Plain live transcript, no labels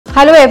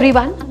Hello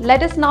everyone,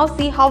 let us now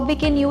see how we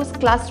can use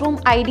Classroom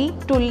ID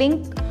to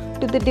link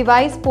to the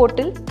device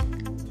portal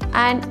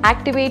and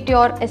activate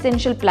your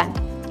essential plan.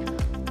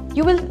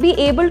 You will be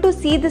able to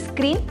see the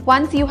screen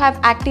once you have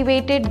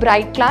activated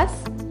Bright Class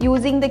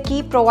using the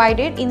key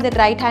provided in the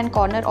right hand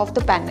corner of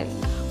the panel.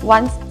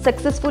 Once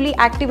successfully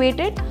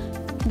activated,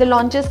 the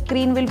launcher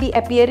screen will be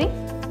appearing.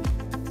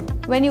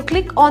 When you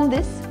click on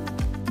this,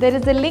 there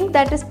is a link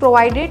that is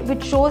provided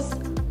which shows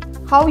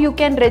how you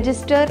can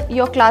register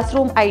your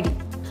Classroom ID.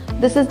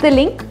 This is the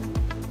link.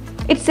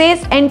 It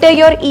says enter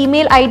your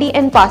email ID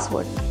and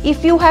password.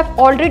 If you have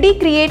already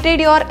created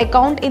your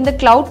account in the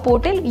cloud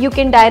portal, you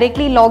can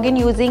directly log in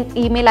using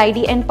email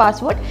ID and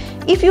password.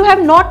 If you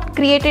have not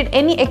created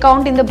any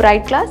account in the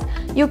Bright Class,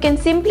 you can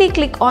simply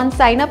click on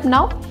sign up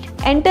now,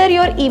 enter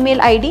your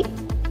email ID.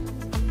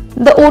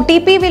 The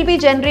OTP will be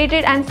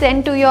generated and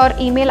sent to your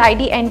email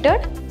ID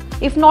entered.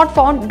 If not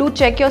found, do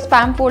check your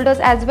spam folders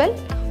as well.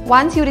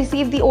 Once you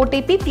receive the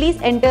OTP,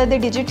 please enter the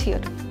digit here.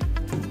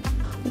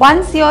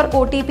 Once your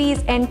OTP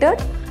is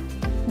entered,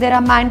 there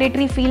are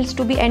mandatory fields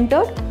to be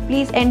entered.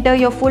 Please enter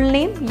your full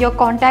name, your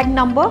contact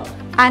number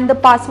and the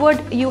password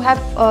you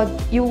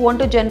want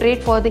to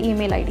generate for the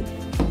email ID.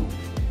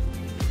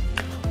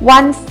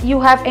 Once you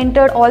have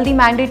entered all the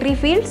mandatory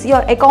fields, your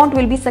account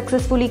will be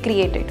successfully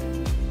created.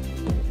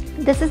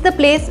 This is the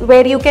place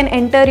where you can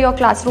enter your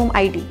Classroom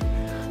ID.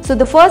 So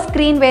the first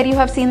screen where you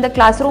have seen the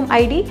Classroom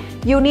ID,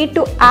 you need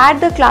to add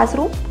the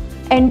classroom,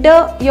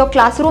 enter your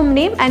classroom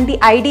name and the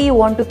ID you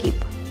want to keep.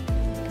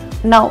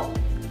 Now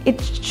it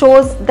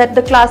shows that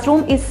the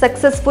classroom is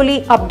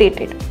successfully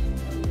updated.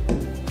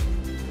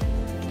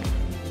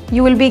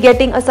 You will be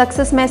getting a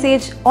success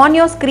message on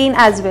your screen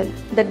as well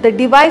that the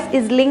device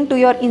is linked to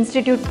your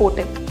institute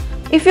portal.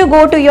 If you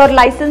go to your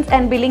license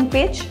and billing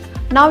page,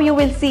 now you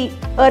will see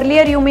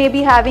earlier you may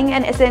be having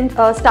an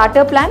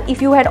starter plan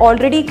if you had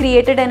already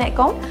created an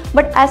account,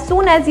 but as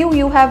soon as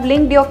you have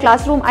linked your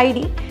Classroom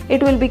ID,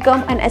 it will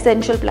become an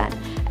essential plan.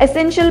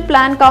 Essential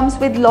plan comes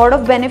with lot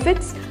of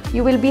benefits.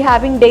 You will be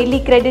having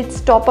daily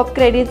credits, top-up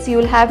credits, you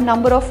will have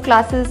number of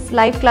classes,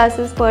 live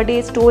classes per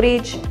day,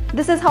 storage.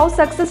 This is how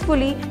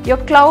successfully your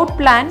cloud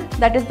plan,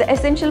 that is the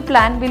essential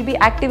plan, will be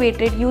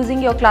activated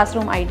using your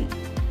Classroom ID.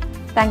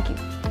 Thank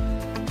you.